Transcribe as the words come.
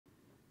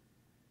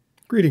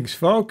Greetings,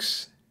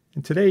 folks.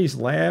 In today's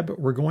lab,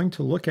 we're going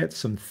to look at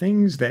some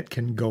things that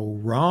can go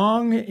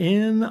wrong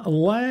in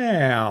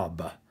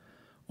lab.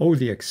 Oh,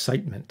 the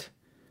excitement.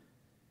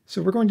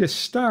 So we're going to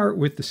start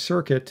with the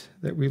circuit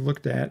that we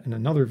looked at in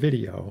another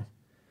video,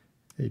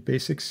 a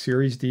basic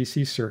series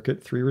DC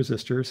circuit, 3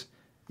 resistors,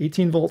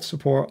 18-volt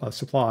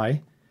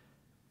supply,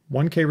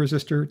 1K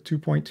resistor,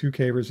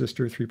 2.2K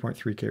resistor,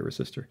 3.3K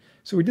resistor.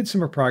 So we did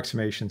some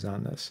approximations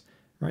on this,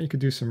 right? You could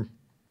do some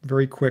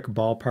very quick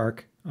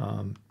ballpark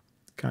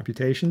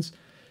computations.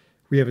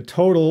 We have a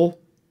total,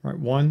 right,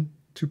 1,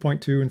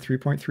 2.2, and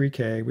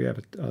 3.3K. We have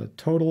a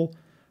total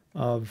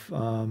of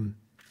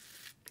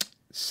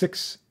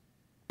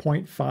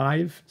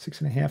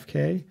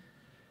 6.5K.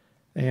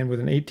 And with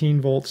an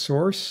 18-volt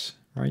source,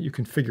 right, you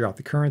can figure out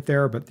the current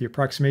there, but the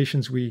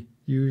approximations we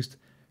used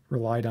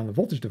relied on the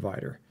voltage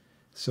divider.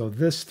 So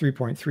this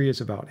 3.3 is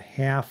about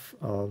half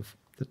of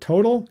the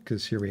total,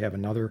 because here we have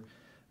another,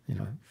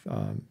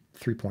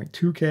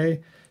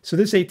 3.2K. So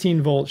this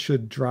 18 volt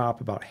should drop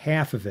about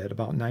half of it,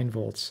 about 9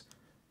 volts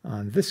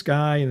on this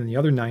guy, and then the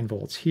other 9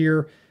 volts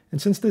here.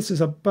 And since this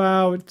is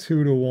about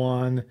 2 to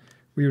 1,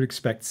 we would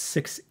expect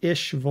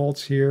 6-ish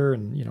volts here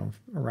and,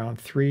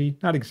 around 3,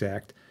 not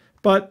exact,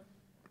 but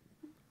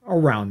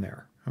around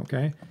there,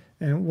 okay?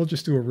 And we'll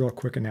just do a real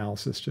quick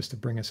analysis just to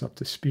bring us up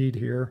to speed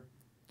here.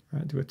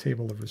 Right, do a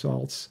table of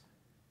results.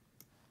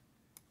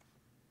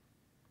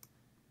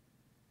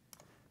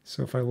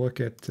 So if I look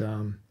at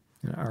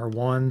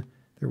R1,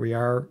 there we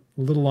are,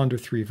 a little under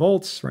 3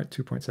 volts, right,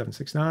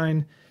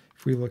 2.769.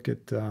 If we look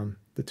at the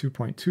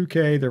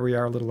 2.2K, there we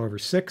are, a little over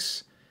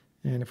 6.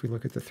 And if we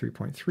look at the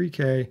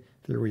 3.3K,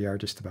 there we are,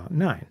 just about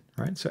 9,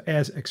 right? So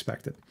as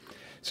expected.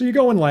 So you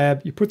go in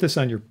lab, you put this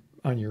on your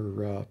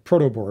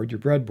proto board,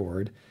 your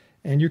breadboard,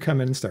 and you come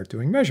in and start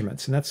doing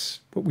measurements. And that's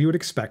what we would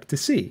expect to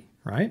see,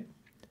 right?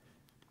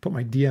 Put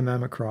my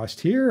DMM across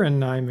here,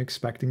 and I'm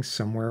expecting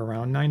somewhere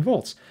around 9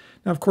 volts.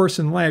 Now, of course,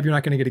 in lab, you're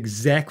not going to get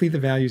exactly the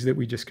values that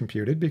we just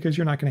computed because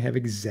you're not going to have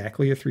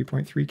exactly a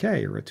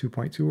 3.3K or a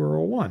 2.2 or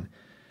a 1.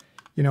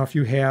 If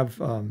you have,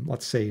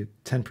 let's say,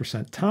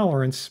 10%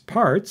 tolerance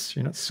parts,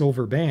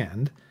 silver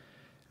band,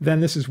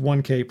 then this is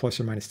 1K plus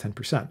or minus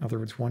 10%. In other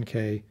words,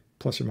 1K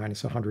plus or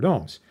minus 100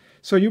 ohms.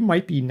 So you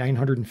might be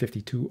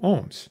 952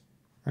 ohms.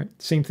 Right?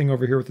 Same thing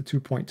over here with the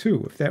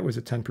 2.2. If that was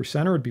a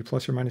 10%er, it would be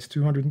plus or minus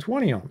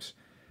 220 ohms.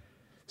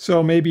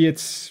 So maybe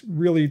it's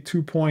really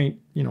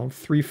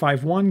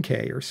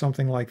 2.351K or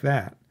something like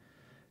that.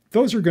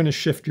 Those are going to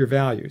shift your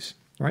values,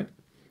 right?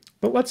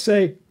 But let's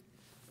say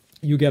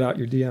you get out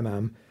your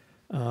DMM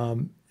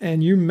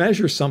and you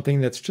measure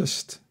something that's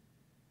just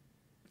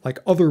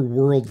like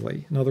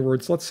otherworldly. In other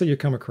words, let's say you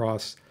come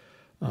across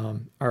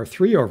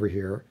R3 over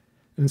here,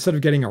 and instead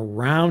of getting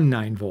around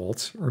 9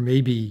 volts, or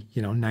maybe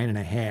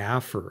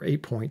 9.5 or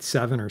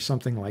 8.7 or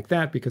something like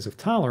that because of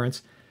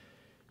tolerance,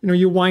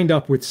 you wind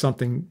up with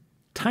something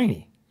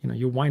tiny.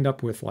 You wind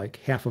up with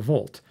like half a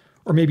volt,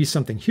 or maybe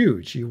something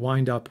huge. You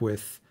wind up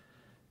with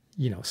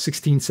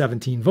 16,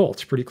 17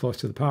 volts, pretty close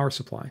to the power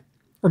supply.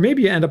 Or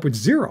maybe you end up with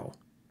 0.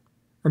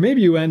 Or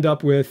maybe you end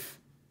up with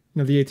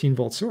the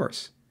 18-volt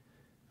source.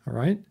 All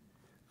right?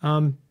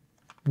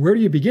 Where do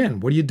you begin?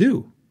 What do you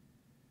do?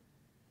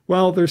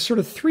 Well, there's sort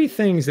of 3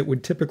 things that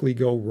would typically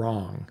go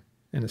wrong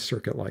in a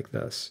circuit like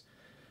this.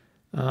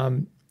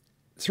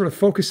 Sort of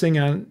focusing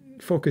in on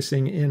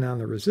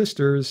the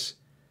resistors,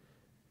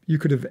 you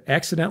could have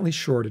accidentally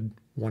shorted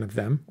one of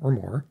them or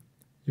more.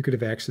 You could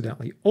have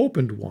accidentally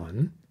opened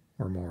one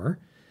or more.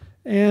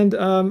 And,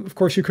 of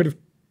course, you could have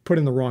put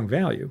in the wrong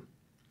value,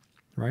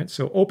 right?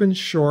 So open,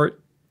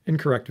 short,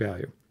 incorrect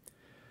value.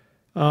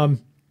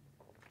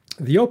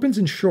 The opens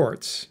and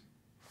shorts,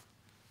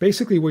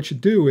 basically what you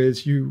do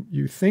is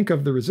you think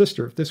of the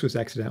resistor. If this was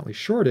accidentally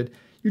shorted,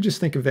 you just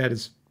think of that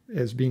as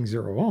being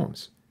 0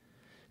 ohms.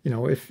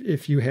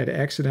 If you had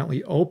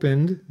accidentally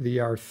opened the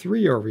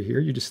R3 over here,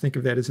 you just think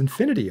of that as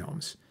infinity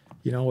ohms,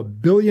 a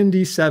billion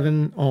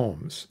D7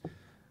 ohms,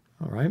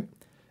 all right?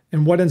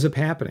 And what ends up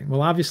happening?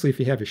 Well, obviously, if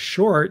you have a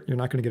short, you're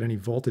not going to get any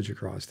voltage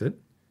across it,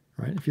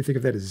 right? If you think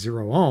of that as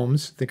 0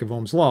 ohms, think of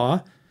Ohm's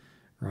law,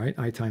 right?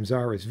 I times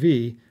R is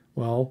V.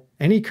 Well,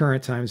 any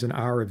current times an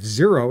R of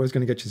 0 is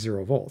going to get you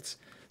 0 volts.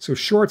 So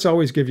shorts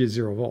always give you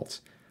 0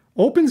 volts.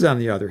 Opens, on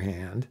the other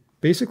hand,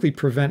 basically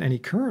prevent any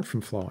current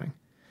from flowing.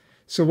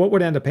 So what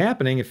would end up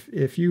happening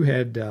if you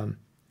had,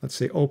 let's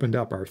say, opened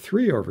up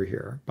R3 over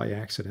here by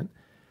accident,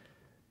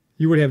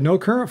 you would have no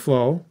current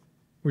flow,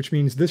 which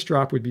means this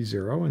drop would be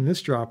 0 and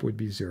this drop would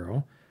be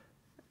 0.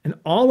 And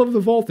all of the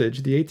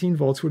voltage, the 18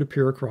 volts, would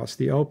appear across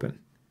the open.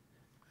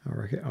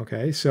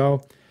 Okay,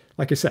 so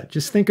like I said,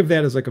 just think of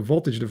that as like a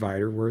voltage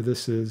divider where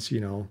this is,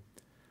 11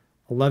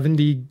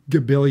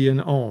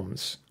 gigabillion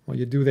ohms. Well,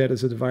 you do that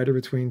as a divider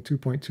between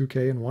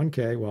 2.2K and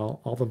 1K,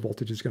 well, all the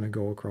voltage is going to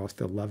go across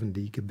the 11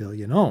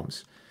 gigabillion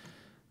ohms.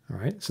 All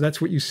right, so that's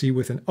what you see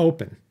with an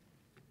open.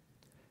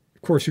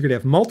 Of course, you could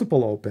have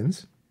multiple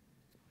opens.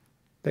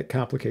 That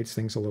complicates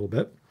things a little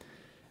bit.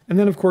 And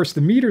then, of course,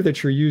 the meter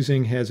that you're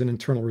using has an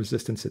internal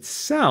resistance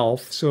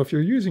itself. So if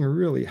you're using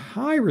really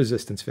high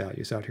resistance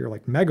values out here,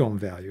 like megohm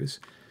values,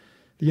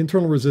 the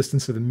internal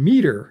resistance of the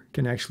meter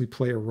can actually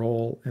play a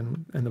role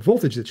in the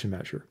voltage that you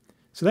measure.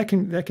 So that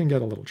can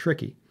get a little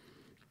tricky.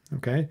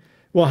 Okay.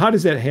 Well, how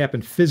does that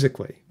happen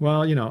physically?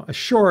 Well, you know, a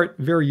short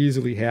very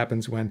easily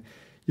happens when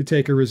you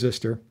take a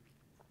resistor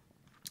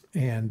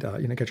and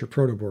you know, get your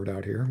proto board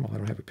out here. Well, I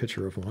don't have a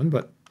picture of one,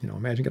 but you know,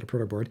 imagine get a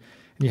proto board,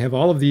 and you have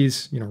all of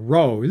these, you know,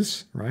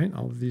 rows, right?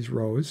 All of these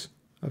rows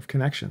of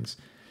connections.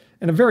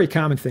 And a very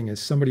common thing is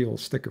somebody will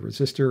stick a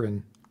resistor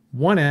in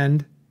one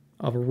end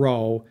of a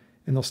row,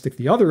 and they'll stick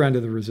the other end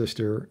of the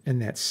resistor in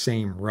that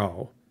same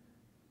row.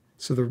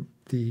 So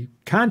the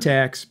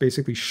contacts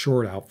basically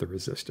short out the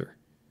resistor.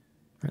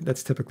 Right?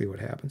 That's typically what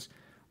happens.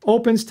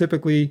 Opens,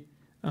 typically,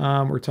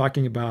 we're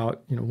talking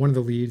about, you know, one of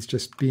the leads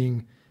just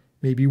being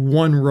maybe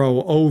one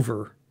row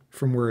over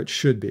from where it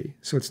should be.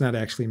 So it's not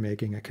actually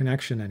making a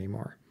connection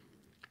anymore.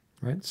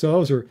 Right? So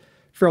those are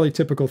fairly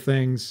typical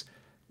things.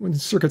 When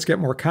circuits get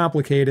more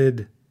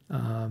complicated, you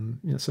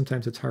know,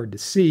 sometimes it's hard to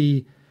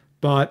see,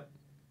 but,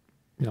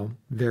 you know,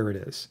 there it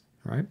is.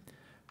 Right?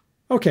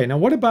 Okay, now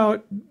what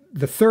about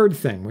the third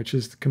thing, which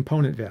is the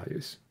component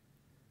values?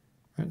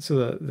 Right? So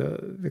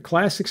the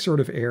classic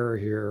sort of error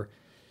here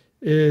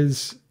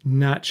is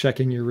not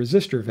checking your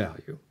resistor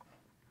value.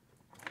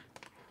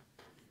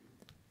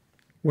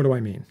 What do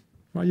I mean?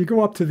 Well, you go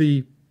up to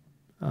the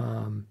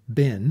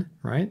bin,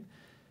 right?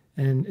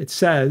 And it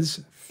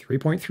says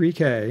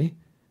 3.3K,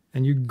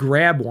 and you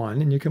grab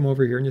one and you come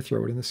over here and you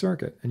throw it in the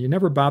circuit. And you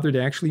never bother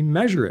to actually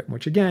measure it,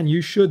 which again,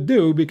 you should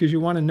do because you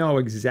want to know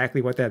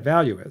exactly what that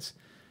value is.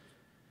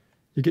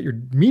 You get your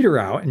meter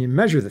out and you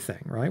measure the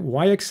thing, right?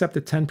 Why accept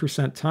a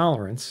 10%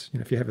 tolerance, you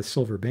know, if you have a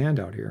silver band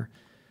out here,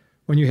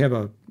 when you have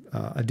a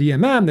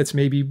DMM that's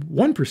maybe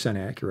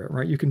 1% accurate,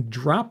 right? You can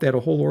drop that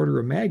a whole order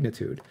of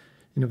magnitude.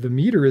 You know, the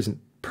meter isn't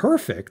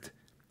perfect,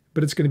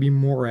 but it's going to be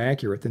more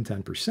accurate than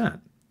 10%,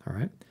 all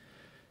right?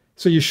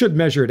 So you should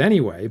measure it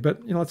anyway,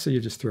 but you know, let's say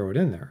you just throw it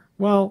in there.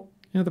 Well,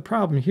 you know, the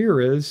problem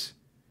here is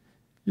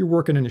you're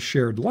working in a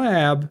shared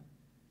lab.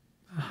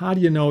 How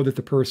do you know that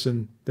the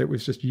person that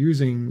was just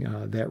using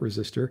that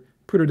resistor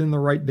put it in the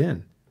right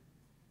bin?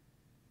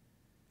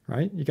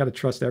 Right? You got to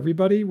trust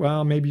everybody?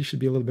 Well, maybe you should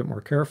be a little bit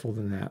more careful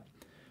than that.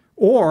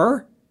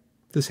 Or,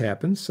 this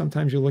happens,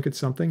 sometimes you look at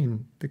something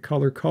and the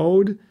color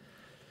code,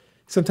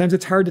 sometimes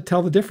it's hard to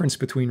tell the difference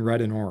between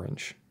red and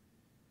orange.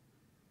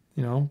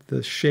 You know,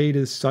 the shade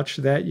is such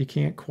that you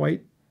can't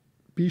quite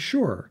be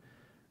sure.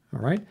 All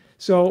right?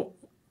 So,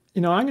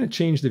 you know, I'm going to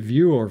change the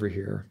view over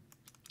here.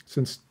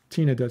 Since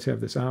Tina does have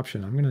this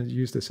option, I'm going to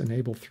use this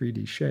Enable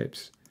 3D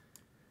Shapes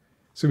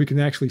so we can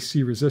actually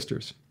see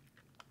resistors.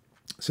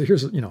 So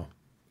here's, you know,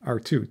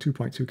 R2,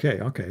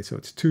 2.2K. Okay, so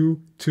it's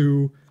 2,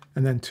 2,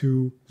 and then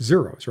 2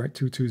 zeros, right?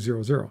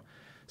 2200.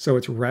 So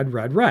it's red,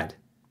 red, red.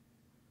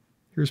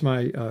 Here's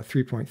my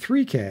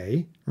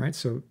 3.3K, right?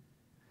 So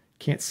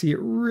can't see it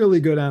really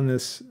good on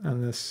this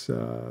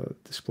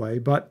display,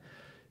 but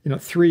you know,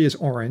 3 is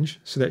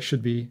orange, so that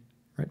should be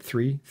right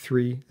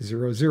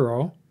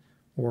 3300,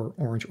 or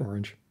orange,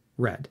 orange,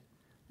 red.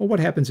 Well,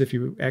 what happens if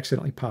you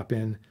accidentally pop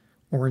in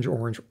orange,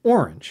 orange,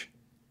 orange?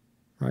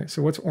 Right?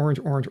 So what's orange,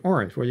 orange,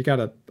 orange? Well, you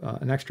got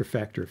an extra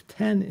factor of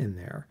 10 in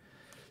there.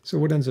 So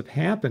what ends up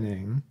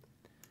happening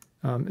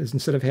is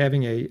instead of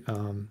having a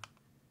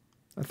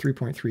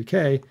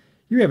 3.3K,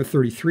 you have a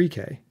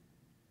 33K.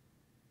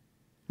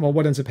 Well,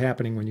 what ends up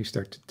happening when you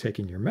start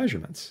taking your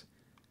measurements?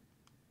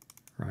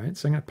 Right?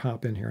 So I'm going to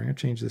pop in here. I'm going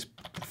to change this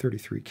to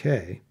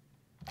 33K.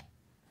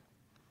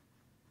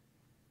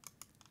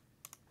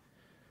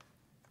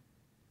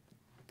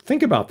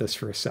 Think about this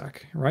for a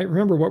sec, right?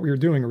 Remember what we were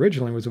doing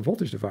originally was a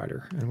voltage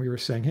divider, and we were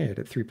saying, hey, at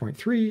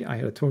 3.3, I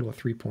had a total of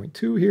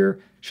 3.2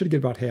 here, should get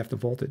about half the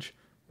voltage.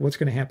 What's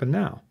going to happen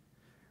now?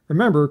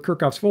 Remember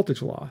Kirchhoff's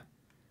voltage law,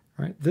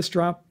 right? This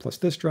drop plus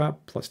this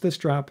drop plus this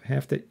drop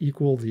have to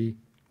equal the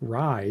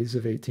rise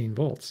of 18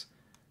 volts.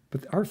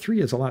 But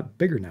R3 is a lot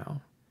bigger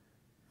now,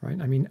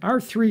 right? I mean,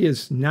 R3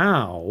 is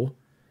now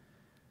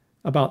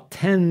about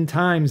 10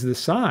 times the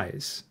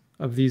size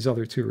of these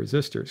other two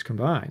resistors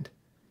combined.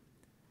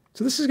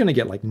 So this is going to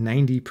get like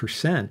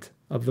 90%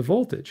 of the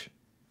voltage.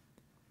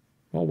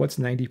 Well, what's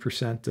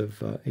 90%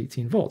 of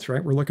 18 volts,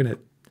 right? We're looking at,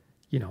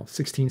 you know,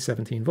 16,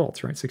 17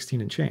 volts, right?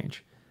 16 and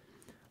change.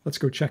 Let's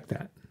go check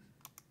that.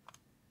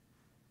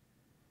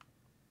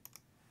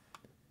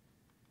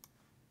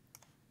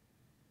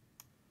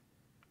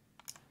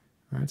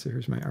 All right, so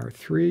here's my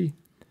R3,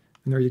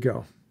 and there you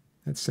go.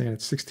 That's saying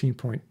it's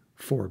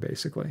 16.4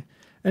 basically.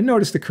 And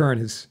notice the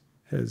current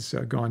has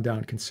gone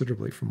down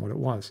considerably from what it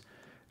was.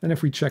 And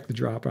if we check the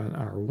drop on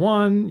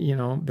R1, you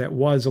know, that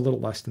was a little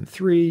less than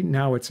 3.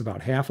 Now it's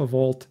about half a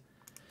volt.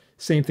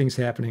 Same thing's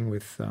happening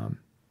with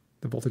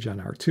the voltage on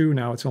R2.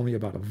 Now it's only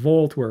about a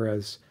volt,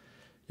 whereas,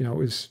 you know, it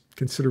was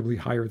considerably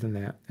higher than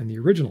that in the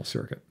original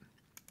circuit.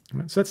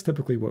 Right, so that's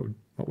typically what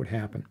would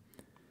happen.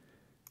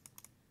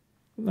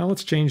 Now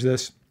let's change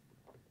this.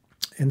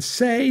 And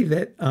say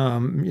that,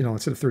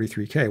 instead of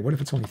 33K, what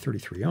if it's only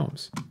 33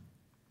 ohms?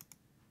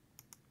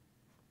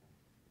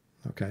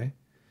 Okay.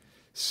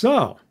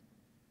 So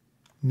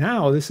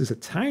now this is a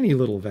tiny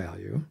little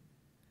value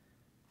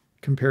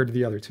compared to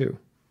the other two.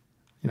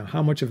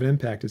 How much of an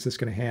impact is this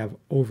going to have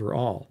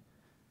overall?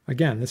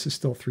 Again, this is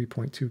still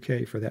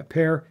 3.2K for that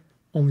pair,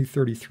 only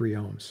 33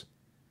 ohms,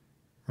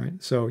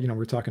 right? So,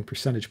 we're talking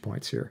percentage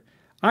points here.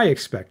 I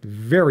expect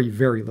very,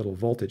 very little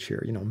voltage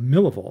here,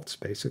 millivolts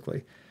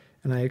basically.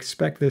 And I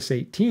expect this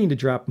 18 to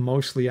drop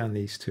mostly on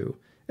these two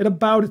at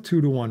about a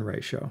 2-to-1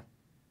 ratio.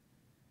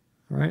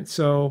 All right,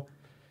 so,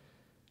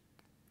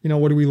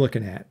 what are we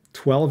looking at?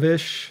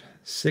 12-ish,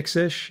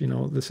 6-ish?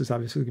 This is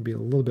obviously going to be a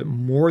little bit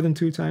more than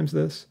 2 times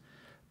this,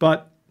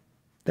 but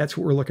that's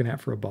what we're looking at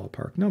for a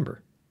ballpark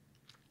number.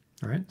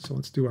 All right, so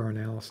let's do our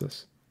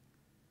analysis.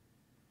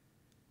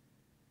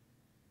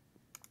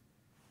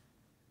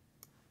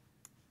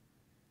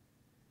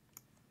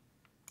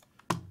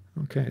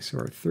 Okay, so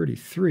our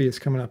 33 is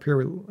coming up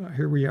here.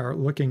 Here we are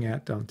looking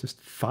at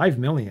just 5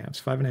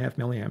 milliamps, 5.5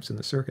 milliamps in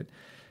the circuit.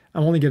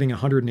 I'm only getting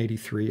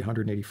 183,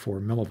 184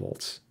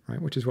 millivolts,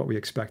 right, which is what we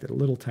expected, a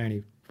little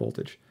tiny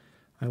voltage.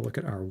 I look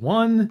at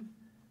R1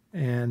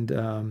 and,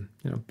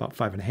 about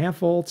 5.5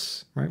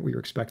 volts, right? We were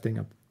expecting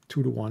a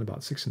 2-to-1,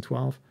 about 6 and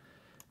 12.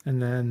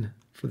 And then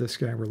for this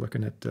guy, we're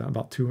looking at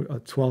about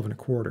 12 and a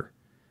quarter.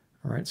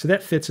 All right, so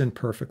that fits in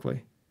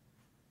perfectly.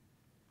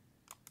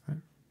 Right?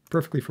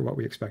 Perfectly for what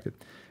we expected.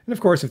 And of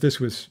course, if this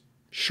was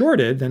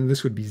shorted, then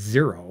this would be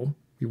 0.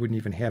 We wouldn't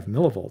even have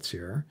millivolts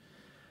here.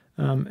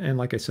 And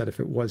like I said,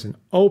 if it wasn't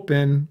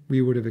open, we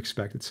would have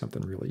expected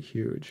something really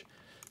huge.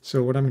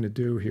 So what I'm going to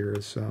do here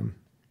is,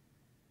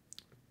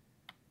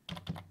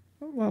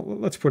 well,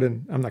 let's put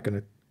in, I'm not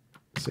going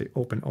to say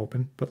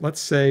open, but let's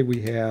say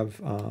we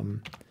have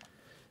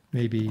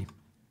maybe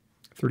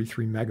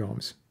 33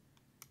 megohms.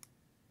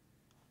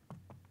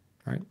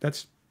 All right,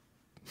 that's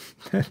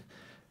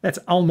that's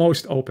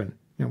almost open.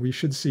 We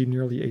should see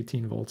nearly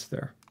 18 volts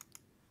there.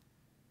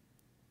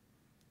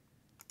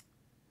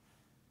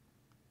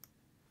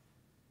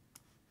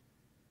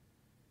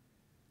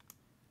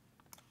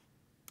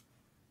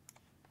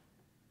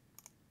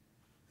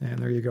 And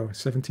there you go,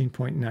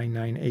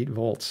 17.998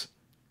 volts.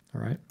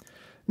 All right.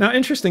 Now,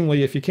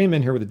 interestingly, if you came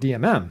in here with a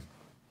DMM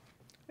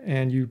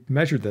and you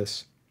measured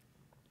this,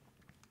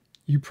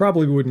 you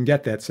probably wouldn't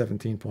get that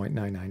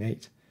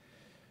 17.998.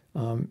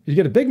 You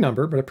get a big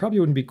number, but it probably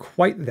wouldn't be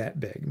quite that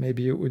big.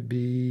 Maybe it would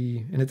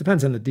be, and it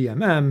depends on the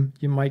DMM,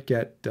 you might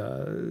get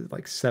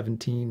like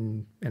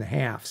 17 and a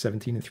half,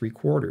 17 and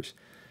 3/4,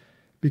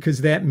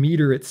 because that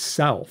meter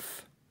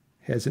itself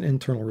has an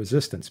internal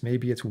resistance.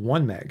 Maybe it's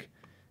 1 meg,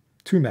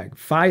 2 meg,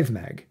 5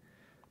 meg,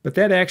 but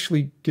that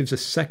actually gives a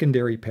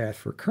secondary path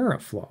for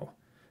current flow.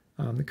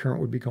 The current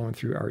would be going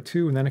through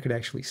R2, and then it could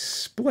actually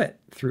split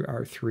through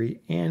R3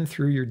 and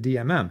through your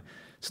DMM.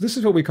 So this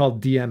is what we call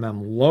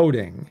DMM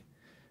loading.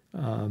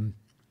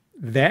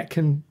 That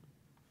can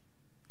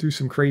do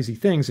some crazy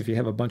things if you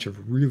have a bunch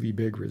of really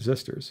big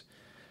resistors.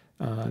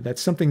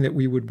 That's something that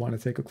we would want to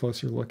take a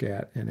closer look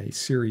at in a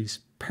series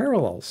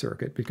parallel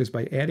circuit, because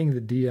by adding the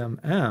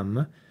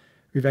DMM,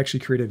 we've actually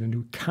created a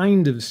new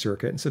kind of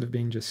circuit. Instead of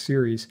being just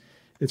series,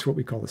 it's what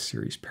we call a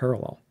series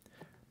parallel.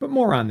 But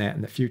more on that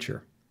in the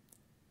future.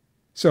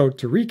 So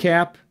to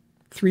recap,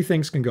 3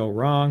 things can go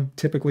wrong,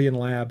 typically in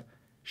lab.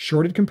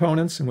 Shorted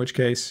components, in which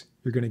case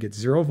you're going to get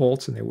 0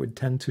 volts, and they would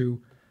tend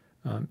to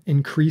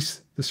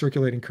increase the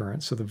circulating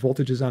current. So the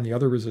voltages on the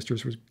other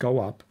resistors would go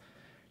up.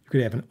 You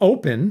could have an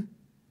open,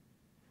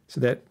 so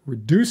that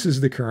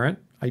reduces the current,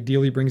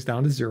 ideally brings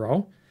down to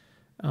 0.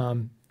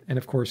 And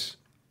of course,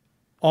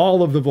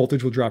 all of the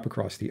voltage will drop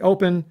across the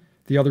open.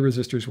 The other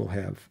resistors will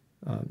have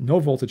no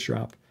voltage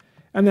drop.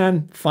 And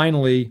then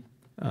finally,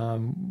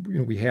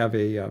 we have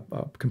a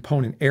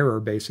component error.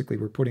 Basically,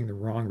 we're putting the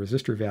wrong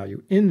resistor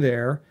value in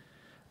there,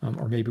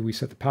 or maybe we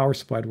set the power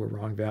supply to a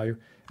wrong value,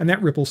 and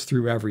that ripples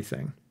through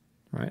everything.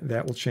 Right?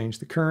 That will change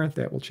the current.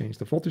 That will change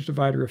the voltage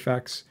divider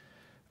effects.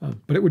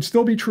 But it would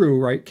still be true,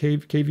 right?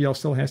 KVL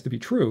still has to be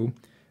true,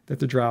 that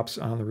the drops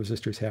on the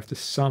resistors have to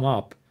sum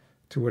up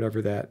to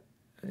whatever that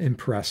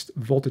impressed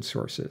voltage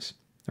source is.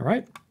 All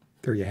right,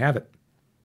 there you have it.